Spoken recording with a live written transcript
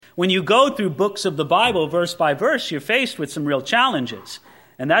When you go through books of the Bible, verse by verse, you're faced with some real challenges.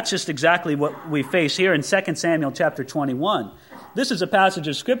 And that's just exactly what we face here in 2 Samuel chapter 21. This is a passage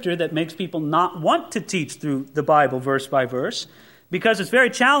of Scripture that makes people not want to teach through the Bible verse by verse because it's very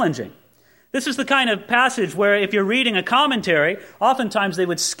challenging. This is the kind of passage where if you're reading a commentary, oftentimes they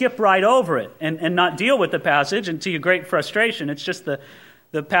would skip right over it and not deal with the passage, and to your great frustration, it's just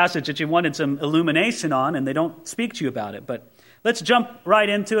the passage that you wanted some illumination on, and they don't speak to you about it. But let's jump right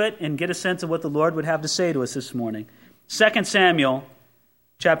into it and get a sense of what the Lord would have to say to us this morning. 2 Samuel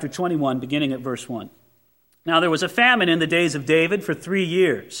chapter 21, beginning at verse 1. Now there was a famine in the days of David for 3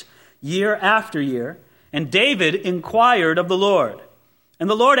 years, year after year, and David inquired of the Lord. And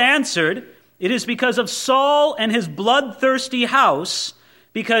the Lord answered, "It is because of Saul and his bloodthirsty house,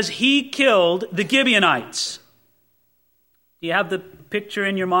 because he killed the Gibeonites." Do you have the picture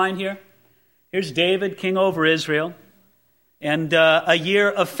in your mind here? Here's David, king over Israel, and a year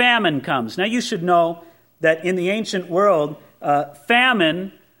of famine comes. Now you should know that in the ancient world,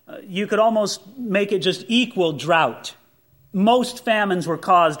 famine, you could almost make it just equal drought. Most famines were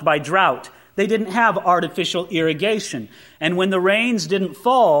caused by drought. They didn't have artificial irrigation. And when the rains didn't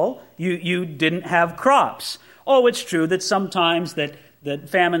fall, you didn't have crops. Oh, it's true that sometimes that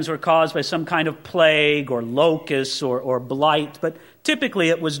famines were caused by some kind of plague or locusts or blight, but typically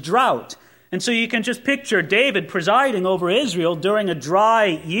it was drought. And so you can just picture David presiding over Israel during a dry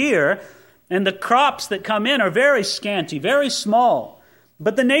year, and the crops that come in are very scanty, very small.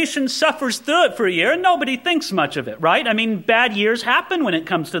 But the nation suffers through it for a year, and nobody thinks much of it, right? I mean, bad years happen when it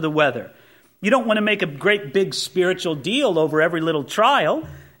comes to the weather. You don't want to make a great big spiritual deal over every little trial.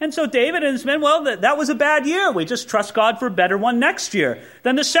 And so David and his men, well, that was a bad year. We just trust God for a better one next year.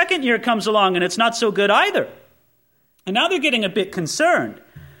 Then the second year comes along, and it's not so good either. And now they're getting a bit concerned.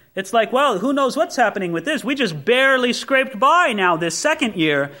 It's like, well, who knows what's happening with this? We just barely scraped by now this second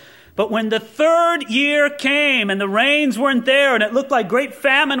year. But when the third year came and the rains weren't there and it looked like great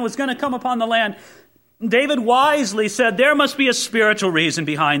famine was going to come upon the land, David wisely said, there must be a spiritual reason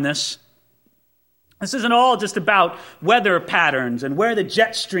behind this. This isn't all just about weather patterns and where the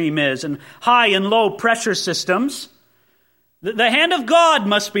jet stream is and high and low pressure systems. The hand of God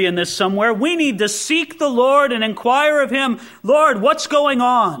must be in this somewhere. We need to seek the Lord and inquire of Him, Lord, what's going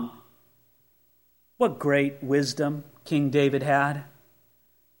on? What great wisdom King David had.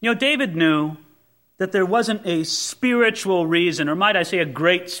 You know, David knew that there wasn't a spiritual reason, or might I say a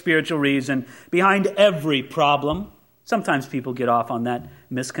great spiritual reason, behind every problem. Sometimes people get off on that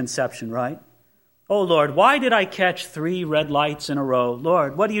misconception, right? Oh, Lord, why did I catch 3 red lights in a row?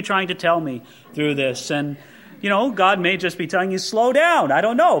 Lord, what are you trying to tell me through this? And, you know, God may just be telling you, slow down. I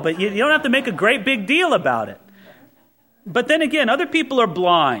don't know, but you don't have to make a great big deal about it. But then again, other people are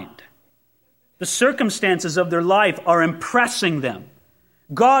blind. The circumstances of their life are impressing them.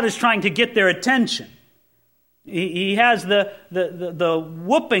 God is trying to get their attention. He has the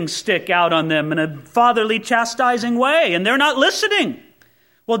whooping stick out on them in a fatherly chastising way, and they're not listening.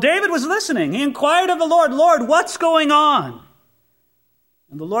 Well, David was listening. He inquired of the Lord, Lord, what's going on?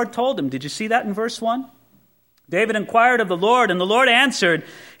 And the Lord told him, did you see that in verse 1? David inquired of the Lord, and the Lord answered,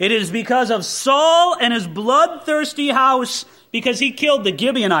 it is because of Saul and his bloodthirsty house, because he killed the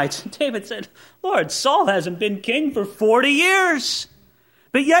Gibeonites. And David said, Lord, Saul hasn't been king for 40 years.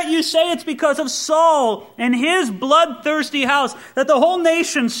 But yet you say it's because of Saul and his bloodthirsty house that the whole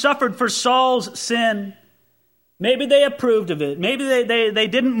nation suffered for Saul's sin. Maybe they approved of it. Maybe they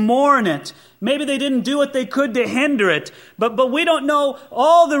didn't mourn it. Maybe they didn't do what they could to hinder it. But we don't know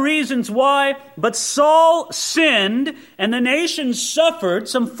all the reasons why. But Saul sinned, and the nation suffered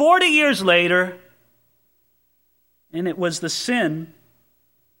some 40 years later. And it was the sin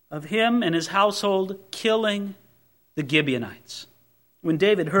of him and his household killing the Gibeonites. When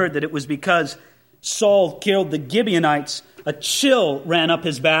David heard that it was because Saul killed the Gibeonites, a chill ran up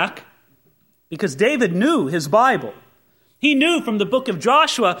his back. Because David knew his Bible. He knew from the book of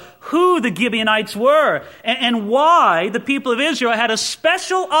Joshua who the Gibeonites were and why the people of Israel had a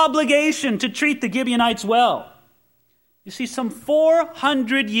special obligation to treat the Gibeonites well. You see, some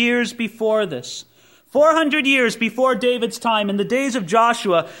 400 years before this, 400 years before David's time, in the days of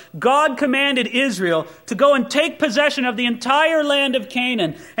Joshua, God commanded Israel to go and take possession of the entire land of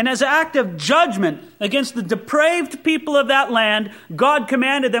Canaan. And as an act of judgment against the depraved people of that land, God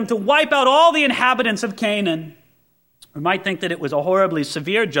commanded them to wipe out all the inhabitants of Canaan. We might think that it was a horribly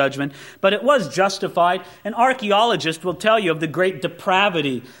severe judgment, but it was justified. An archaeologist will tell you of the great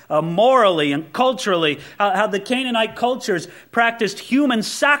depravity, morally and culturally, how the Canaanite cultures practiced human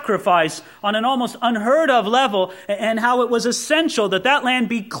sacrifice on an almost unheard of level, and how it was essential that that land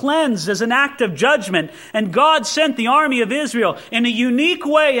be cleansed as an act of judgment. And God sent the army of Israel in a unique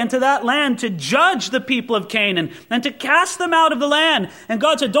way into that land to judge the people of Canaan and to cast them out of the land. And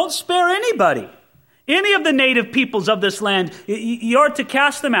God said, don't spare anybody. Any of the native peoples of this land, you're to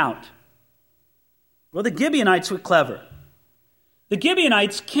cast them out. Well, the Gibeonites were clever. The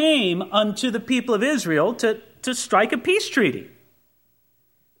Gibeonites came unto the people of Israel to strike a peace treaty.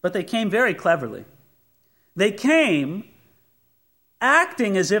 But they came very cleverly. They came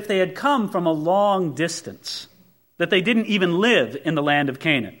acting as if they had come from a long distance, that they didn't even live in the land of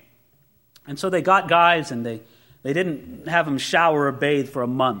Canaan. And so they got guys and they didn't have them shower or bathe for a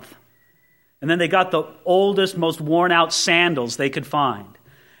month. And then they got the oldest, most worn-out sandals they could find.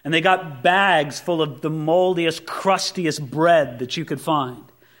 And they got bags full of the moldiest, crustiest bread that you could find.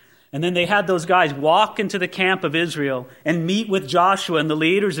 And then they had those guys walk into the camp of Israel and meet with Joshua and the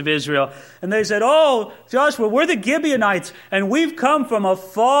leaders of Israel. And they said, oh, Joshua, we're the Gibeonites, and we've come from a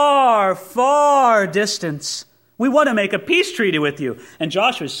far, far distance. We want to make a peace treaty with you. And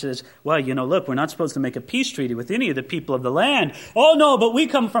Joshua says, well, look, we're not supposed to make a peace treaty with any of the people of the land. Oh, no, but we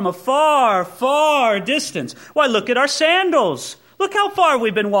come from a far, far distance. Why, look at our sandals. Look how far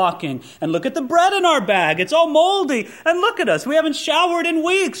we've been walking. And look at the bread in our bag. It's all moldy. And look at us. We haven't showered in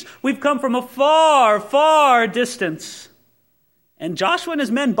weeks. We've come from a far, far distance. And Joshua and his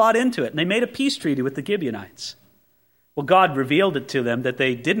men bought into it, and they made a peace treaty with the Gibeonites. Well, God revealed it to them that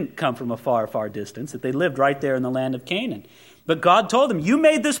they didn't come from a far, far distance, that they lived right there in the land of Canaan. But God told them, you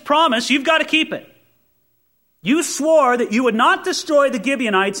made this promise, you've got to keep it. You swore that you would not destroy the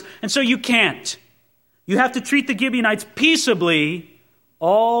Gibeonites, and so you can't. You have to treat the Gibeonites peaceably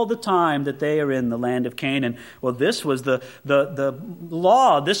all the time that they are in the land of Canaan. Well, this was the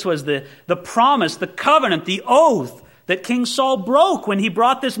law, this was the promise, the covenant, the oath that King Saul broke when he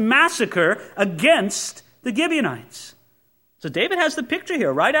brought this massacre against the Gibeonites. So David has the picture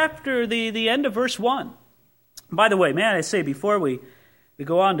here right after the end of verse 1. By the way, may I say before we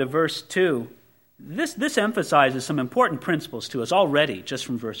go on to verse 2, this emphasizes some important principles to us already just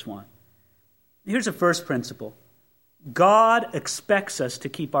from verse 1. Here's the first principle. God expects us to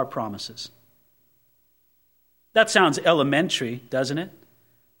keep our promises. That sounds elementary, doesn't it?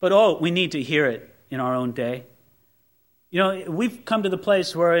 But we need to hear it in our own day. We've come to the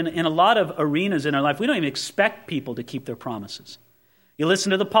place where in a lot of arenas in our life, we don't even expect people to keep their promises. You listen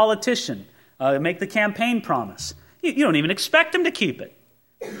to the politician make the campaign promise. You don't even expect him to keep it.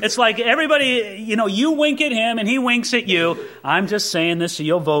 It's like everybody, you wink at him and he winks at you. I'm just saying this so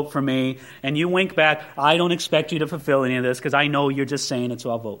you'll vote for me. And you wink back, I don't expect you to fulfill any of this because I know you're just saying it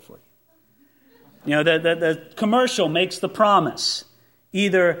so I'll vote for you. The commercial makes the promise.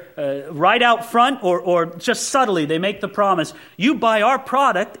 Either right out front or just subtly they make the promise, you buy our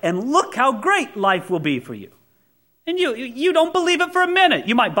product and look how great life will be for you. And you don't believe it for a minute.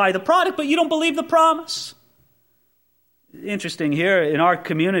 You might buy the product, but you don't believe the promise. Interesting, here in our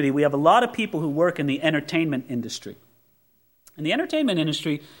community, we have a lot of people who work in the entertainment industry. And the entertainment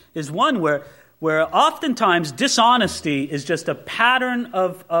industry is one where oftentimes dishonesty is just a pattern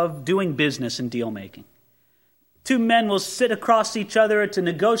of doing business and deal making. Two men will sit across each other to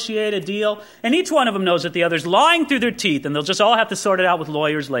negotiate a deal, and each one of them knows that the other's lying through their teeth, and they'll just all have to sort it out with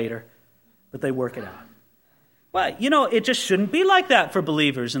lawyers later. But they work it out. Well, it just shouldn't be like that for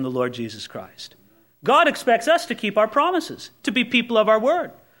believers in the Lord Jesus Christ. God expects us to keep our promises, to be people of our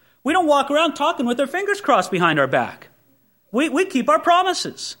word. We don't walk around talking with our fingers crossed behind our back. We keep our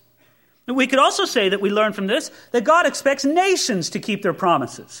promises. We could also say that we learn from this that God expects nations to keep their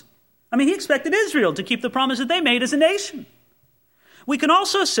promises. He expected Israel to keep the promise that they made as a nation. We can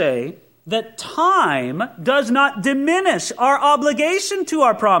also say that time does not diminish our obligation to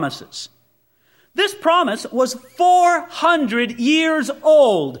our promises. This promise was 400 years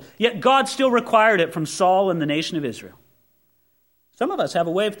old, yet God still required it from Saul and the nation of Israel. Some of us have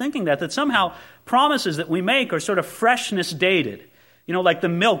a way of thinking that somehow promises that we make are sort of freshness dated. Like the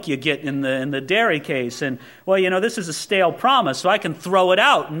milk you get in the dairy case. And, this is a stale promise, so I can throw it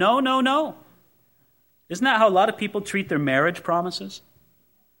out. No. Isn't that how a lot of people treat their marriage promises?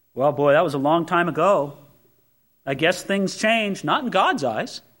 Well, boy, that was a long time ago. I guess things change. Not in God's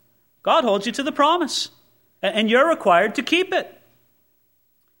eyes. God holds you to the promise, and you're required to keep it.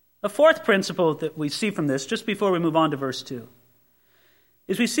 The fourth principle that we see from this, just before we move on to verse 2,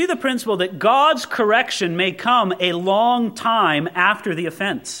 is we see the principle that God's correction may come a long time after the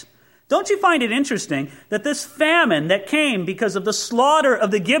offense. Don't you find it interesting that this famine that came because of the slaughter of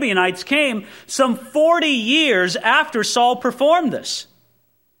the Gibeonites came some 40 years after Saul performed this?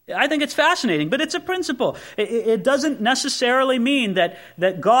 I think it's fascinating, but it's a principle. It doesn't necessarily mean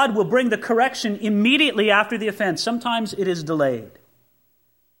that God will bring the correction immediately after the offense. Sometimes it is delayed.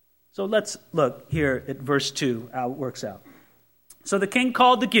 So let's look here at verse 2, how it works out. So the king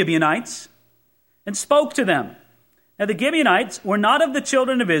called the Gibeonites and spoke to them. Now the Gibeonites were not of the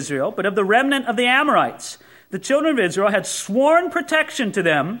children of Israel, but of the remnant of the Amorites. The children of Israel had sworn protection to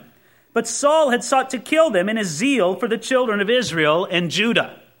them, but Saul had sought to kill them in his zeal for the children of Israel and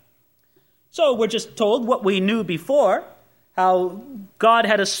Judah. So we're just told what we knew before, how God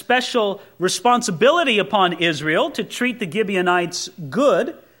had a special responsibility upon Israel to treat the Gibeonites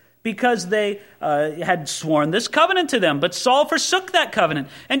good because they had sworn this covenant to them. But Saul forsook that covenant.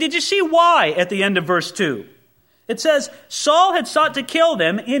 And did you see why at the end of verse 2? It says, Saul had sought to kill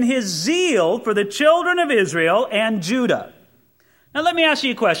them in his zeal for the children of Israel and Judah. Now let me ask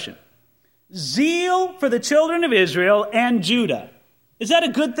you a question. Zeal for the children of Israel and Judah. Is that a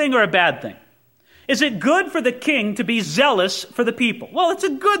good thing or a bad thing? Is it good for the king to be zealous for the people? Well, it's a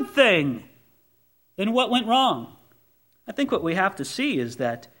good thing. Then what went wrong? I think what we have to see is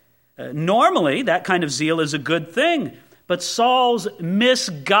that normally that kind of zeal is a good thing, but Saul's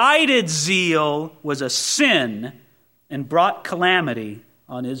misguided zeal was a sin and brought calamity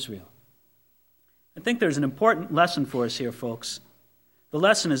on Israel. I think there's an important lesson for us here, folks. The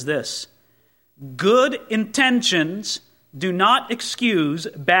lesson is this: good intentions do not excuse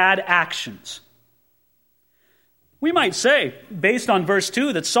bad actions. We might say, based on verse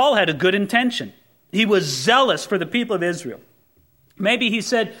 2, that Saul had a good intention. He was zealous for the people of Israel. Maybe he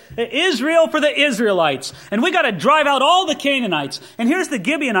said, Israel for the Israelites, and we got to drive out all the Canaanites. And here's the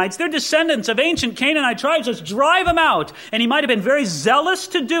Gibeonites. They're descendants of ancient Canaanite tribes. Let's drive them out. And he might have been very zealous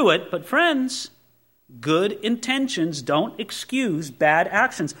to do it. But friends, good intentions don't excuse bad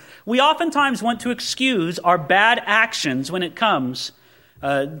actions. We oftentimes want to excuse our bad actions when it comes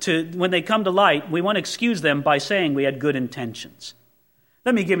when they come to light. We want to excuse them by saying we had good intentions.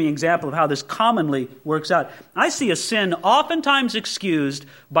 Let me give you an example of how this commonly works out. I see a sin oftentimes excused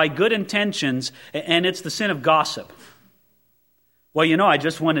by good intentions, and it's the sin of gossip. Well, I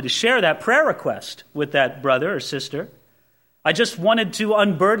just wanted to share that prayer request with that brother or sister. I just wanted to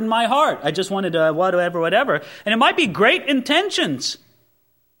unburden my heart. I just wanted to whatever. And it might be great intentions,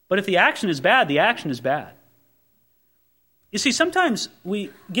 but if the action is bad, the action is bad. You see, sometimes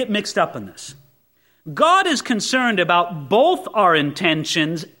we get mixed up in this. God is concerned about both our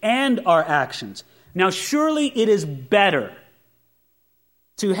intentions and our actions. Now, surely it is better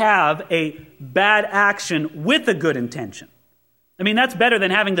to have a bad action with a good intention. I mean, that's better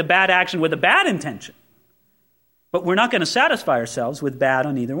than having the bad action with a bad intention. But we're not going to satisfy ourselves with bad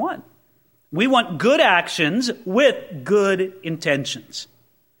on either one. We want good actions with good intentions.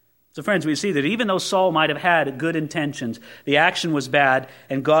 So friends, we see that even though Saul might have had good intentions, the action was bad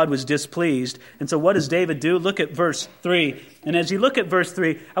and God was displeased. And so what does David do? Look at verse 3. And as you look at verse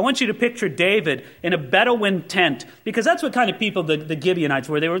 3, I want you to picture David in a Bedouin tent, because that's what kind of people the Gibeonites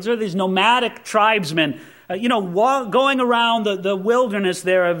were. They were sort of these nomadic tribesmen, going around the wilderness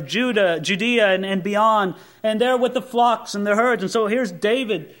there of Judea and beyond, and they're with the flocks and the herds. And so here's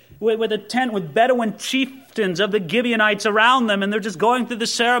David with a tent with Bedouin chieftains of the Gibeonites around them, and they're just going through the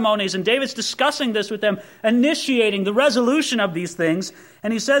ceremonies, and David's discussing this with them, initiating the resolution of these things.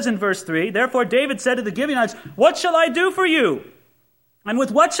 And he says in verse 3, "Therefore David said to the Gibeonites, 'What shall I do for you? And with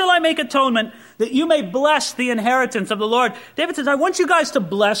what shall I make atonement that you may bless the inheritance of the Lord?'" David says, I want you guys to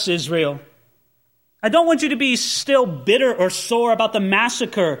bless Israel. I don't want you to be still bitter or sore about the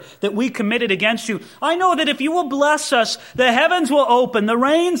massacre that we committed against you. I know that if you will bless us, the heavens will open, the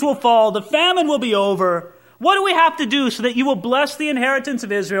rains will fall, the famine will be over. What do we have to do so that you will bless the inheritance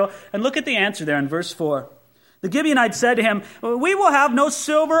of Israel? And look at the answer there in verse 4. The Gibeonites said to him, "We will have no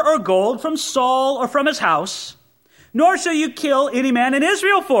silver or gold from Saul or from his house, nor shall you kill any man in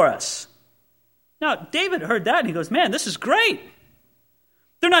Israel for us." Now, David heard that and he goes, man, this is great.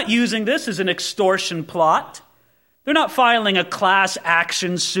 They're not using this as an extortion plot. They're not filing a class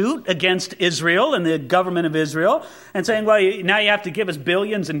action suit against Israel and the government of Israel and saying, well, now you have to give us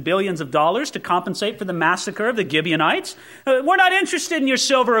billions and billions of dollars to compensate for the massacre of the Gibeonites. We're not interested in your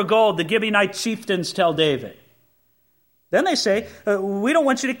silver or gold, the Gibeonite chieftains tell David. Then they say, we don't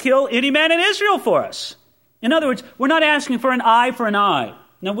want you to kill any man in Israel for us. In other words, we're not asking for an eye for an eye.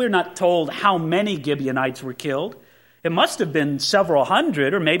 Now, we're not told how many Gibeonites were killed. It must have been several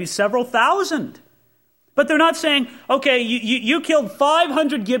hundred or maybe several thousand. But they're not saying, okay, you killed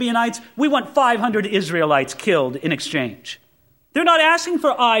 500 Gibeonites, we want 500 Israelites killed in exchange. They're not asking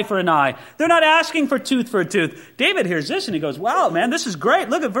for eye for an eye. They're not asking for tooth for a tooth. David hears this and he goes, wow, man, this is great.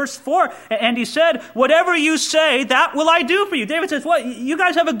 Look at verse 4. And he said, whatever you say, that will I do for you. David says, what? You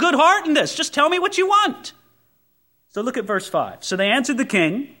guys have a good heart in this. Just tell me what you want. So look at verse 5. So they answered the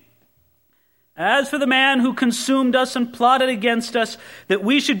king, as for the man who consumed us and plotted against us, that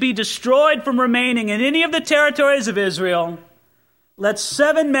we should be destroyed from remaining in any of the territories of Israel, let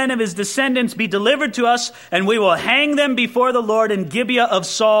 7 men of his descendants be delivered to us, and we will hang them before the Lord in Gibeah of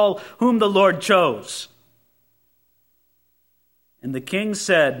Saul, whom the Lord chose. And the king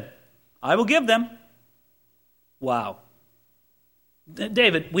said, I will give them. Wow.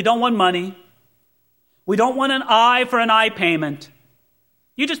 David, we don't want money. We don't want an eye for an eye payment.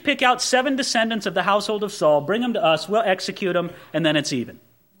 You just pick out 7 descendants of the household of Saul, bring them to us, we'll execute them, and then it's even.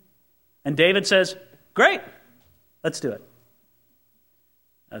 And David says, great, let's do it.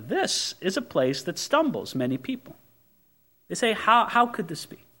 Now, this is a place that stumbles many people. They say, how could this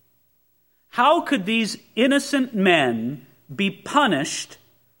be? How could these innocent men be punished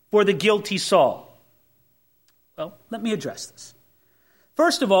for the guilty Saul? Well, let me address this.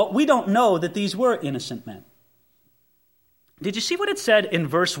 First of all, we don't know that these were innocent men. Did you see what it said in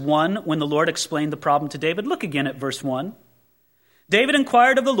verse 1 when the Lord explained the problem to David? Look again at verse 1. David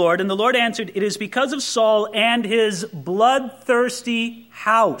inquired of the Lord, and the Lord answered, it is because of Saul and his bloodthirsty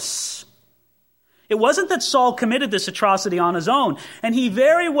house. It wasn't that Saul committed this atrocity on his own, and he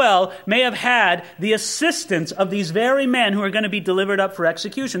very well may have had the assistance of these very men who are going to be delivered up for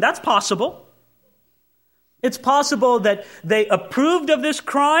execution. That's possible. It's possible that they approved of this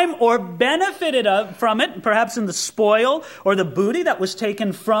crime or benefited from it, perhaps in the spoil or the booty that was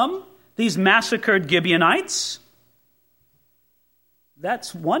taken from these massacred Gibeonites.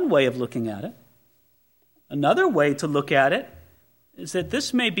 That's one way of looking at it. Another way to look at it is that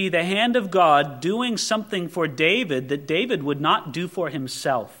this may be the hand of God doing something for David that David would not do for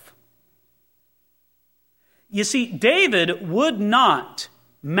himself. You see, David would not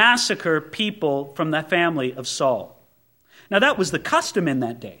massacre people from the family of Saul. Now, that was the custom in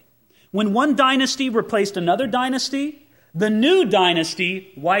that day. When one dynasty replaced another dynasty, the new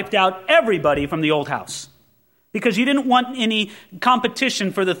dynasty wiped out everybody from the old house, because you didn't want any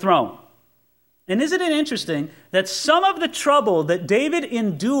competition for the throne. And isn't it interesting that some of the trouble that David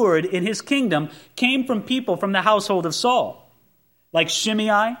endured in his kingdom came from people from the household of Saul, like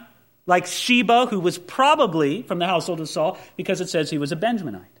Shimei, like Sheba, who was probably from the household of Saul, because it says he was a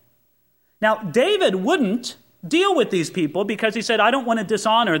Benjaminite. Now, David wouldn't deal with these people because he said, I don't want to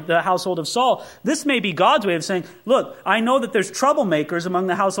dishonor the household of Saul. This may be God's way of saying, look, I know that there's troublemakers among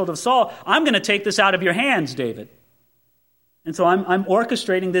the household of Saul. I'm going to take this out of your hands, David. And so I'm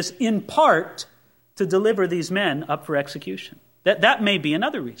orchestrating this in part to deliver these men up for execution. That may be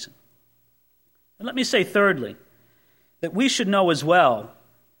another reason. And let me say thirdly, that we should know as well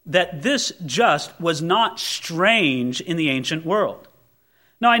that this just was not strange in the ancient world.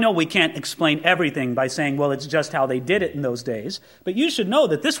 Now, I know we can't explain everything by saying, well, it's just how they did it in those days. But you should know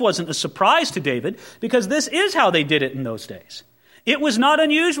that this wasn't a surprise to David, because this is how they did it in those days. It was not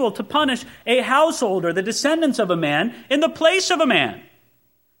unusual to punish a householder, the descendants of a man, in the place of a man.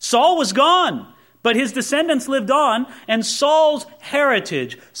 Saul was gone, but his descendants lived on, and Saul's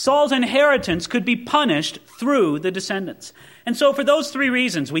heritage, Saul's inheritance could be punished through the descendants. And so for those 3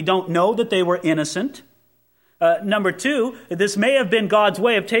 reasons, we don't know that they were innocent. Number 2, this may have been God's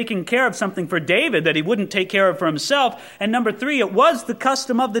way of taking care of something for David that he wouldn't take care of for himself. And number 3, it was the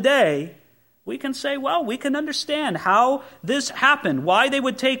custom of the day. We can say, well, we can understand how this happened, why they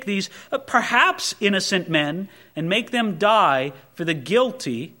would take these perhaps innocent men and make them die for the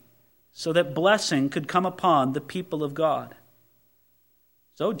guilty so that blessing could come upon the people of God.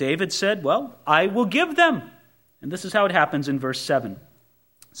 So David said, well, I will give them. And this is how it happens in verse 7.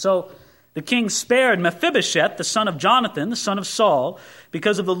 So the king spared Mephibosheth, the son of Jonathan, the son of Saul,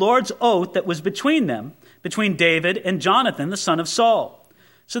 because of the Lord's oath that was between them, between David and Jonathan, the son of Saul.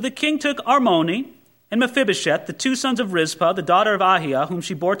 So the king took Armoni and Mephibosheth, the 2 sons of Rizpah, the daughter of Ahiah, whom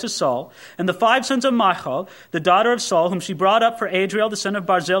she bore to Saul, and the 5 sons of Michal, the daughter of Saul, whom she brought up for Adriel, the son of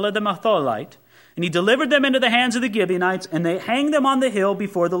Barzillai the Metholite. And he delivered them into the hands of the Gibeonites, and they hanged them on the hill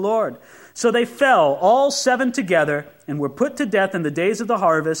before the Lord. So they fell, all 7 together, and were put to death in the days of the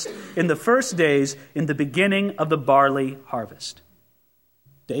harvest, in the first days, in the beginning of the barley harvest.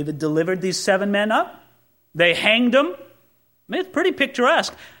 David delivered these 7 men up. They hanged them. I mean, it's pretty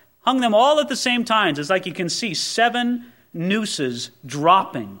picturesque. Hung them all at the same time. It's like you can see 7 nooses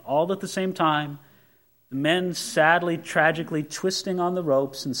dropping all at the same time. The men sadly, tragically twisting on the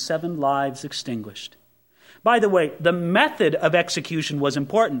ropes, and 7 lives extinguished. By the way, the method of execution was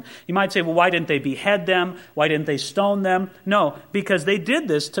important. You might say, well, why didn't they behead them? Why didn't they stone them? No, because they did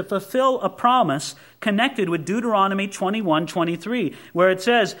this to fulfill a promise connected with Deuteronomy 21:23, where it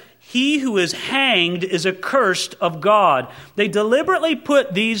says, he who is hanged is accursed of God. They deliberately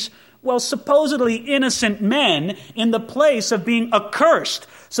put these, supposedly innocent men in the place of being accursed,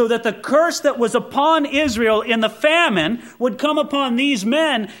 so that the curse that was upon Israel in the famine would come upon these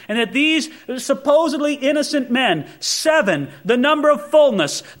men, and that these supposedly innocent men, 7, the number of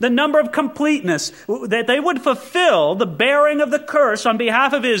fullness, the number of completeness, that they would fulfill the bearing of the curse on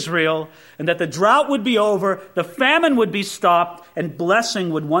behalf of Israel, and that the drought would be over, the famine would be stopped, and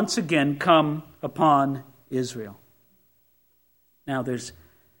blessing would once again come upon Israel. Now there's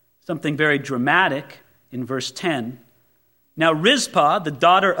something very dramatic in verse 10. Now Rizpah, the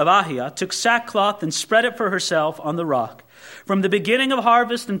daughter of Ahiah, took sackcloth and spread it for herself on the rock, from the beginning of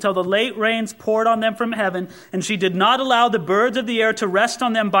harvest until the late rains poured on them from heaven, and she did not allow the birds of the air to rest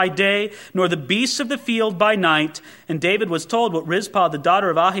on them by day, nor the beasts of the field by night. And David was told what Rizpah, the daughter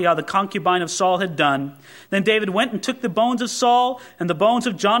of Ahiah, the concubine of Saul, had done. Then David went and took the bones of Saul and the bones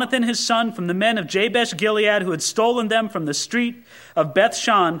of Jonathan his son from the men of Jabesh Gilead, who had stolen them from the street of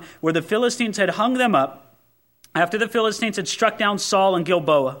Bethshan, where the Philistines had hung them up, after the Philistines had struck down Saul and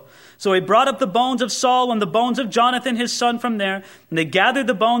Gilboa. So he brought up the bones of Saul and the bones of Jonathan his son from there, and they gathered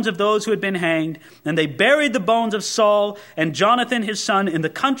the bones of those who had been hanged, and they buried the bones of Saul and Jonathan his son in the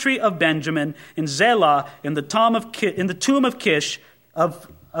country of Benjamin, in Zelah, in the tomb of Kish,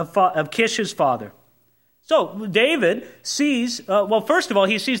 of Kish his father. So David sees, first of all,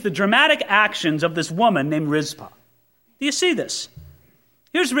 he sees the dramatic actions of this woman named Rizpah. Do you see this?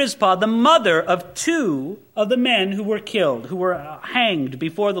 Here's Rizpah, the mother of 2 of the men who were killed, who were hanged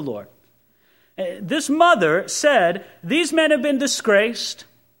before the Lord. This mother said, these men have been disgraced.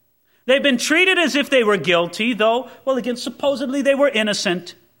 They've been treated as if they were guilty, though, again, supposedly they were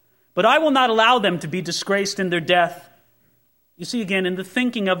innocent. But I will not allow them to be disgraced in their death. You see, again, in the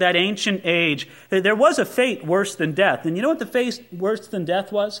thinking of that ancient age, there was a fate worse than death. And you know what the fate worse than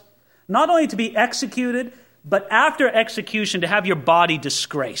death was? Not only to be executed, but after execution to have your body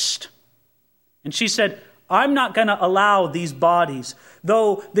disgraced. And she said, I'm not going to allow these bodies,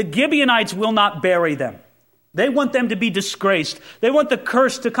 though the Gibeonites will not bury them. They want them to be disgraced. They want the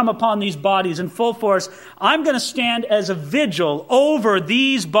curse to come upon these bodies in full force. I'm going to stand as a vigil over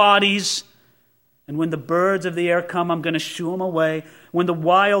these bodies. And when the birds of the air come, I'm going to shoo them away. When the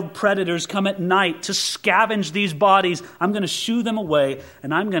wild predators come at night to scavenge these bodies, I'm going to shoo them away.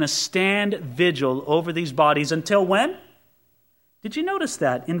 And I'm going to stand vigil over these bodies until when? Did you notice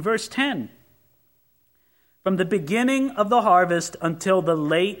that in verse 10? From the beginning of the harvest until the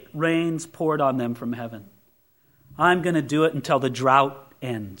late rains poured on them from heaven. I'm going to do it until the drought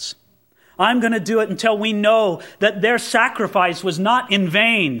ends. I'm going to do it until we know that their sacrifice was not in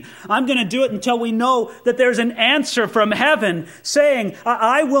vain. I'm going to do it until we know that there's an answer from heaven saying,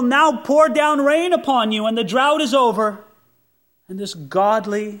 I will now pour down rain upon you and the drought is over. And this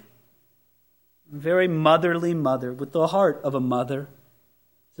godly, very motherly mother with the heart of a mother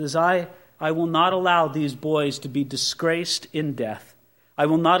says, I will not allow these boys to be disgraced in death. I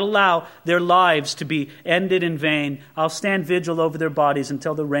will not allow their lives to be ended in vain. I'll stand vigil over their bodies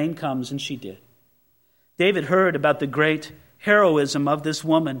until the rain comes, and she did. David heard about the great heroism of this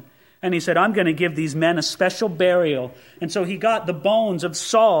woman, and he said, I'm going to give these men a special burial. And so he got the bones of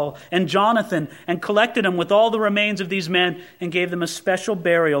Saul and Jonathan and collected them with all the remains of these men and gave them a special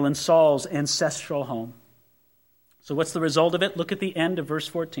burial in Saul's ancestral home. So what's the result of it? Look at the end of verse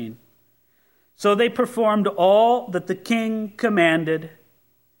 14. So they performed all that the king commanded,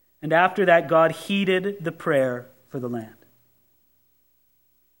 and after that, God heeded the prayer for the land.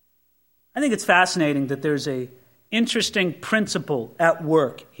 I think it's fascinating that there's an interesting principle at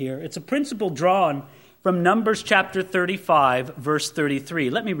work here. It's a principle drawn from Numbers chapter 35, verse 33.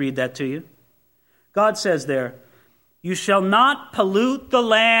 Let me read that to you. God says there, you shall not pollute the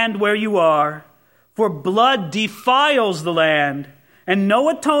land where you are, for blood defiles the land, and no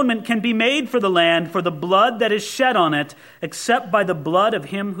atonement can be made for the land for the blood that is shed on it, except by the blood of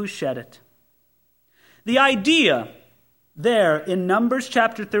him who shed it. The idea there in Numbers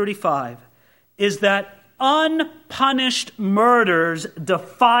chapter 35 is that unpunished murders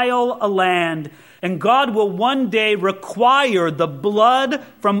defile a land, and God will one day require the blood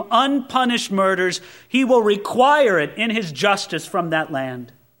from unpunished murders. He will require it in his justice from that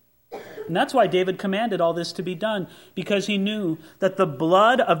land. And that's why David commanded all this to be done, because he knew that the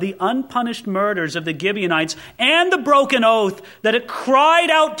blood of the unpunished murders of the Gibeonites and the broken oath, that it cried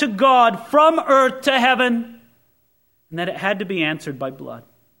out to God from earth to heaven, and that it had to be answered by blood.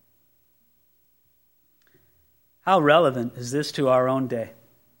 How relevant is this to our own day?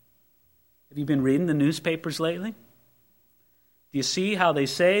 Have you been reading the newspapers lately? Do you see how they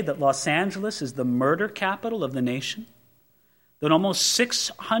say that Los Angeles is the murder capital of the nation? That almost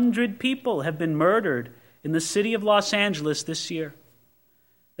 600 people have been murdered in the city of Los Angeles this year.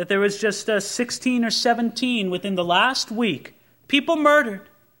 That there was just 16 or 17 within the last week, people murdered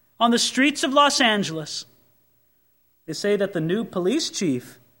on the streets of Los Angeles. They say that the new police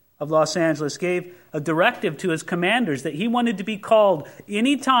chief of Los Angeles gave a directive to his commanders that he wanted to be called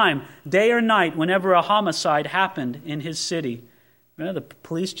anytime, day or night, whenever a homicide happened in his city. Well, the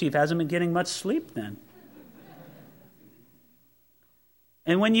police chief hasn't been getting much sleep then.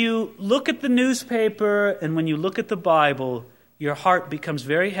 And when you look at the newspaper and when you look at the Bible, your heart becomes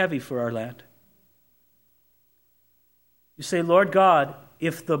very heavy for our land. You say, Lord God,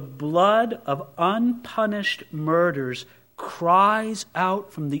 if the blood of unpunished murders cries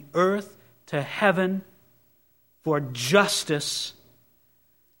out from the earth to heaven for justice,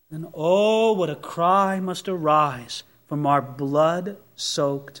 then oh, what a cry must arise from our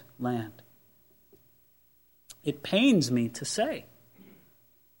blood-soaked land. It pains me to say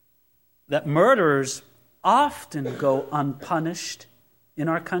that murderers often go unpunished in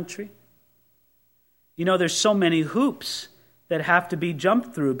our country. You know, there's so many hoops that have to be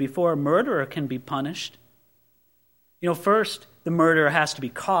jumped through before a murderer can be punished. You know, first, the murderer has to be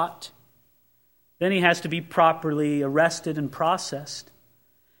caught. Then he has to be properly arrested and processed.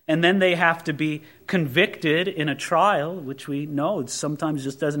 And then they have to be convicted in a trial, which we know sometimes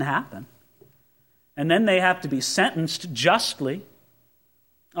just doesn't happen. And then they have to be sentenced justly.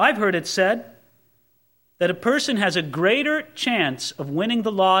 I've heard it said that a person has a greater chance of winning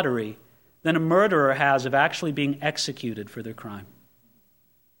the lottery than a murderer has of actually being executed for their crime.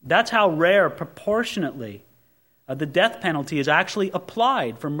 That's how rare, proportionately, the death penalty is actually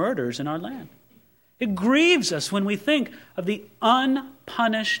applied for murders in our land. It grieves us when we think of the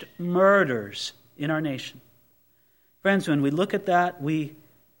unpunished murders in our nation. Friends, when we look at that, we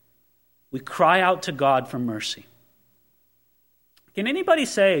cry out to God for mercy. Can anybody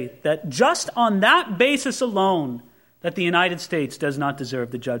say that just on that basis alone that the United States does not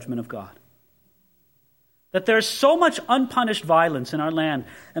deserve the judgment of God? That there's so much unpunished violence in our land.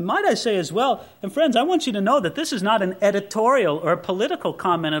 And might I say as well, and friends, I want you to know that this is not an editorial or a political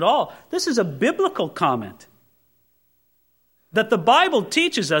comment at all. This is a biblical comment. That the Bible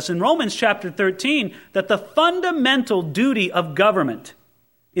teaches us in Romans chapter 13 that the fundamental duty of government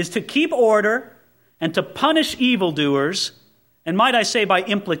is to keep order and to punish evildoers, and might I say by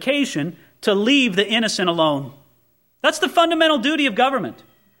implication, to leave the innocent alone. That's the fundamental duty of government.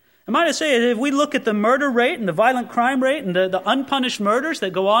 And might I say, if we look at the murder rate and the violent crime rate and the unpunished murders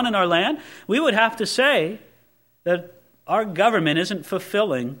that go on in our land, we would have to say that our government isn't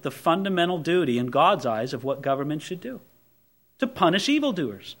fulfilling the fundamental duty in God's eyes of what government should do, to punish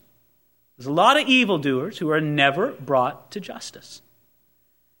evildoers. There's a lot of evildoers who are never brought to justice.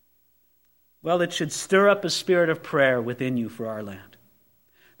 Well, it should stir up a spirit of prayer within you for our land.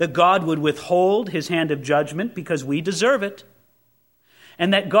 That God would withhold his hand of judgment because we deserve it.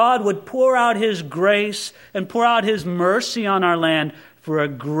 And that God would pour out his grace and pour out his mercy on our land for a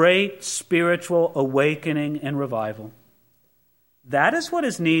great spiritual awakening and revival. That is what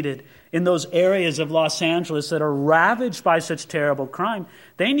is needed in those areas of Los Angeles that are ravaged by such terrible crime.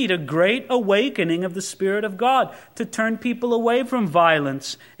 They need a great awakening of the Spirit of God to turn people away from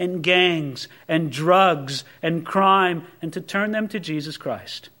violence and gangs and drugs and crime and to turn them to Jesus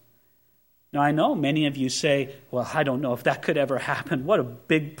Christ. Now, I know many of you say, well, I don't know if that could ever happen. What a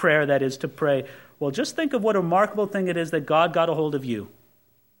big prayer that is to pray. Well, just think of what a remarkable thing it is that God got a hold of you.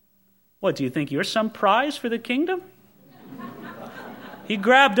 What, do you think you're some prize for the kingdom? He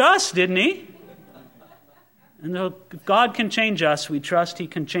grabbed us, didn't he? And if God can change us, we trust he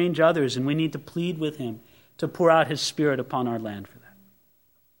can change others, and we need to plead with him to pour out his Spirit upon our land for that.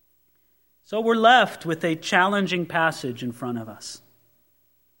 So we're left with a challenging passage in front of us.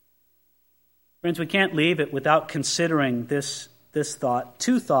 Friends, we can't leave it without considering this thought.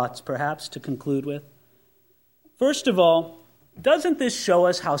 Two thoughts, perhaps, to conclude with. First of all, doesn't this show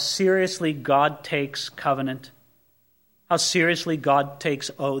us how seriously God takes covenant? How seriously God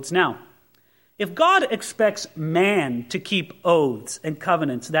takes oaths? Now, if God expects man to keep oaths and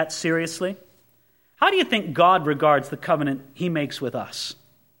covenants that seriously, how do you think God regards the covenant he makes with us?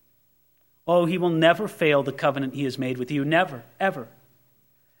 Oh, he will never fail the covenant he has made with you. Never, ever.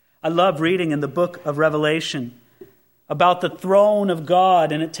 I love reading in the book of Revelation about the throne of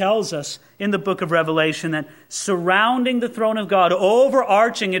God, and it tells us in the book of Revelation that surrounding the throne of God,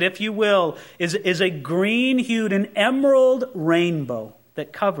 overarching it, if you will, is a green-hued and emerald rainbow.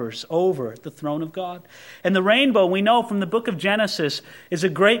 that covers over the throne of God. And the rainbow, we know from the book of Genesis, is a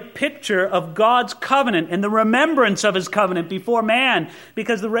great picture of God's covenant and the remembrance of his covenant before man,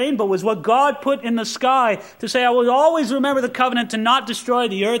 because the rainbow was what God put in the sky to say, I will always remember the covenant to not destroy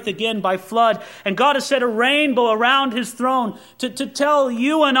the earth again by flood. And God has set a rainbow around his throne to tell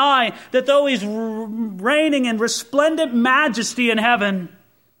you and I that though he's reigning in resplendent majesty in heaven,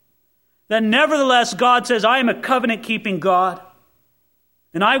 then nevertheless God says, I am a covenant-keeping God,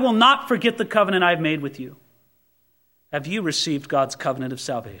 and I will not forget the covenant I've made with you. Have you received God's covenant of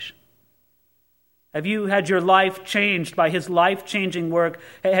salvation? Have you had your life changed by his life-changing work?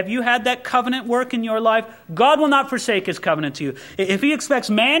 Have you had that covenant work in your life? God will not forsake his covenant to you. If he expects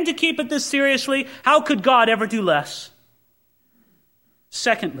man to keep it this seriously, how could God ever do less?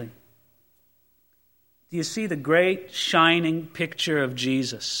 Secondly, do you see the great shining picture of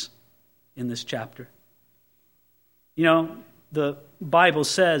Jesus in this chapter? You know, the Bible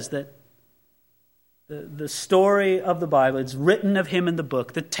says that the story of the Bible, it's written of him in the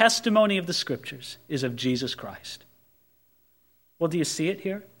book. The testimony of the Scriptures is of Jesus Christ. Well, do you see it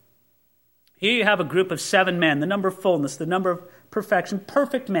here? Here you have a group of 7 men, the number of fullness, the number of perfection,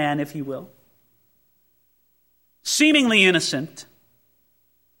 perfect man, if you will. Seemingly innocent,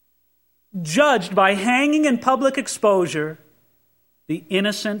 judged by hanging in public exposure, the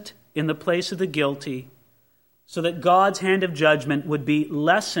innocent in the place of the guilty, so that God's hand of judgment would be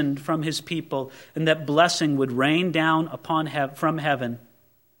lessened from his people, and that blessing would rain down from heaven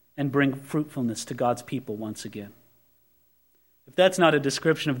and bring fruitfulness to God's people once again. If that's not a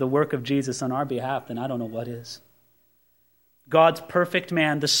description of the work of Jesus on our behalf, then I don't know what is. God's perfect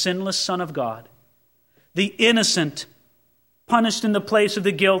man, the sinless Son of God, the innocent, punished in the place of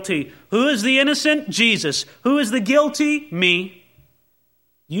the guilty. Who is the innocent? Jesus. Who is the guilty? Me.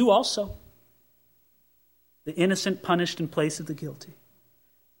 You also. The innocent punished in place of the guilty.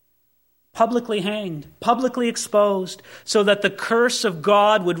 Publicly hanged, publicly exposed, so that the curse of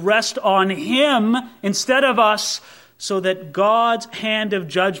God would rest on him instead of us, so that God's hand of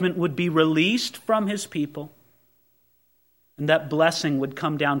judgment would be released from his people, and that blessing would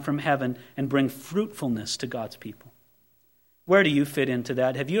come down from heaven and bring fruitfulness to God's people. Where do you fit into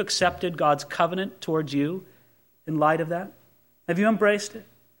that? Have you accepted God's covenant towards you in light of that? Have you embraced it?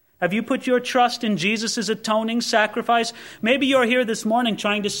 Have you put your trust in Jesus' atoning sacrifice? Maybe you're here this morning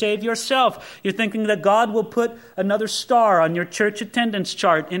trying to save yourself. You're thinking that God will put another star on your church attendance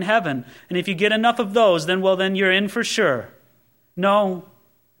chart in heaven. And if you get enough of those, then you're in for sure. No,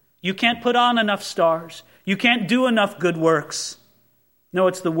 you can't put on enough stars. You can't do enough good works. No,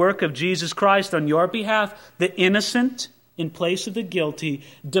 it's the work of Jesus Christ on your behalf, the innocent in place of the guilty,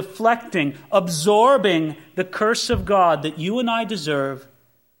 deflecting, absorbing the curse of God that you and I deserve,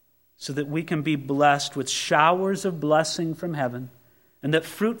 so that we can be blessed with showers of blessing from heaven, and that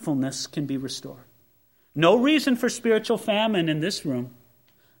fruitfulness can be restored. No reason for spiritual famine in this room.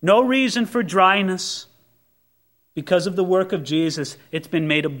 No reason for dryness. Because of the work of Jesus, it's been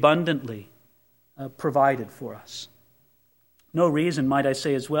made abundantly provided for us. No reason, might I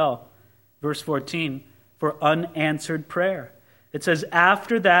say as well, verse 14, for unanswered prayer. It says,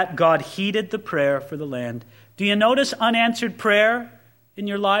 after that, God heeded the prayer for the land. Do you notice unanswered prayer in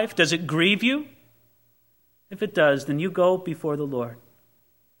your life? Does it grieve you? If it does, then you go before the Lord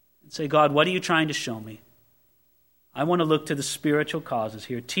and say, God, what are you trying to show me? I want to look to the spiritual causes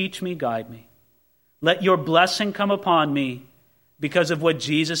here. Teach me, guide me. Let your blessing come upon me because of what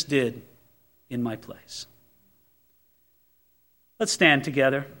Jesus did in my place. Let's stand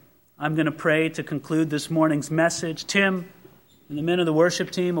together. I'm going to pray to conclude this morning's message. Tim and the men of the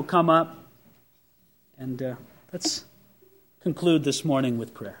worship team will come up, and let's conclude this morning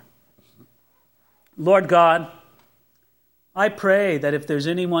with prayer. Lord God, I pray that if there's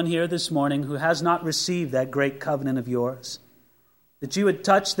anyone here this morning who has not received that great covenant of yours, that you would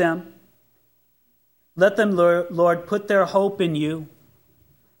touch them. Let them, Lord, put their hope in you,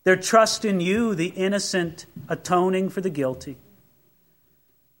 their trust in you, the innocent, atoning for the guilty.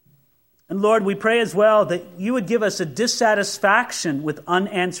 And Lord, we pray as well that you would give us a dissatisfaction with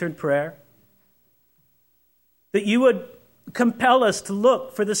unanswered prayer, that you would compel us to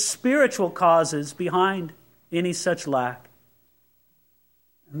look for the spiritual causes behind any such lack,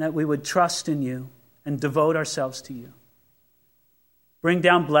 and that we would trust in you and devote ourselves to you. Bring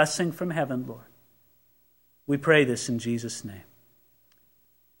down blessing from heaven, Lord. We pray this in Jesus' name.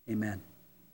 Amen.